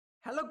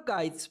Hello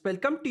guys,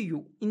 welcome to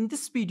you. In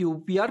this video,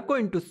 we are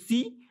going to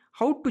see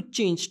how to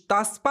change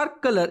taskbar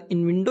color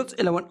in Windows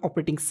 11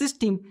 operating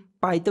system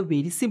by the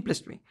very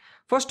simplest way.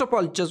 First of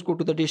all, just go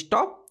to the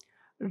desktop,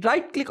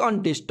 right click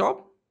on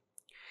desktop.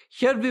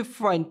 Here we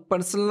find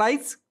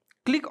personalize,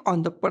 click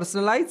on the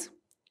personalize.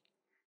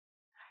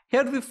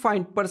 Here we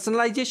find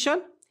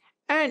personalization,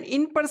 and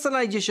in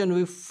personalization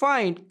we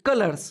find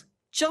colors.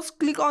 Just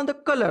click on the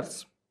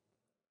colors.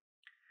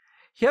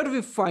 Here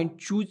we find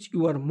choose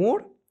your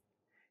mode.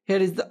 Here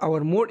is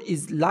our mode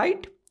is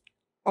light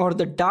or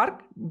the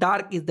dark.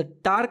 Dark is the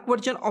dark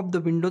version of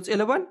the Windows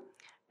 11,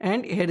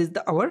 and here is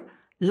our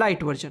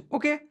light version.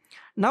 Okay,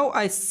 now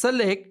I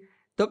select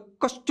the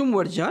custom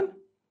version.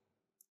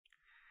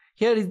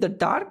 Here is the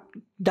dark.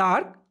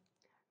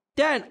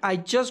 Then I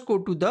just go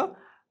to the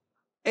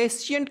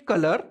ancient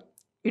color.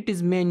 It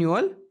is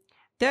manual.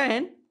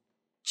 Then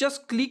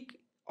just click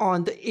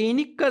on the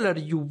any color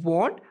you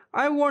want.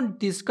 I want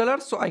this color,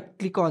 so I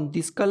click on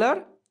this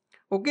color.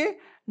 Okay,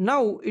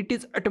 now it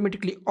is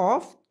automatically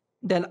off.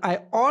 Then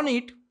I on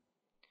it.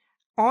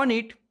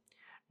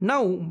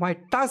 Now my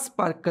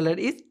taskbar color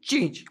is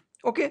changed.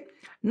 Okay,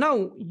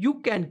 now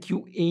you can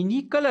give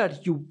any color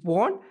you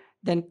want.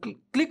 Then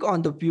click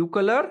on the view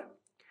color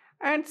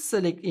and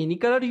select any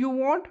color you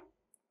want.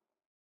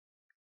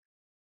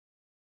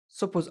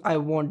 Suppose I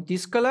want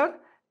this color,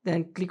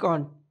 then click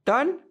on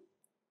done.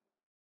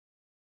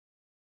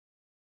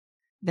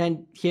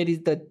 Then here is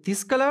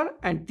this color,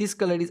 and this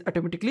color is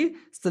automatically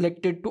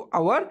selected to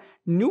our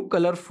new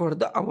color for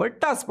our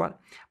taskbar.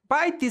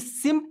 By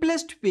this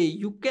simplest way,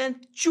 you can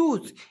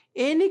choose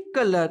any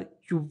color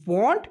you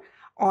want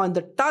on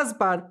the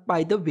taskbar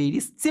by the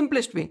very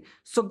simplest way.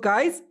 So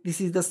guys,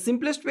 this is the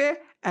simplest way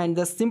and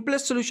the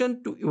simplest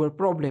solution to your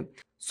problem.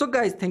 So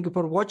guys, thank you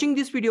for watching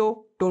this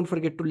video. Don't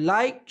forget to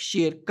like,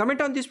 share,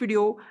 comment on this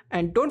video,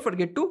 and don't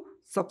forget to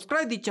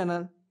subscribe the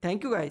channel.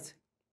 Thank you guys.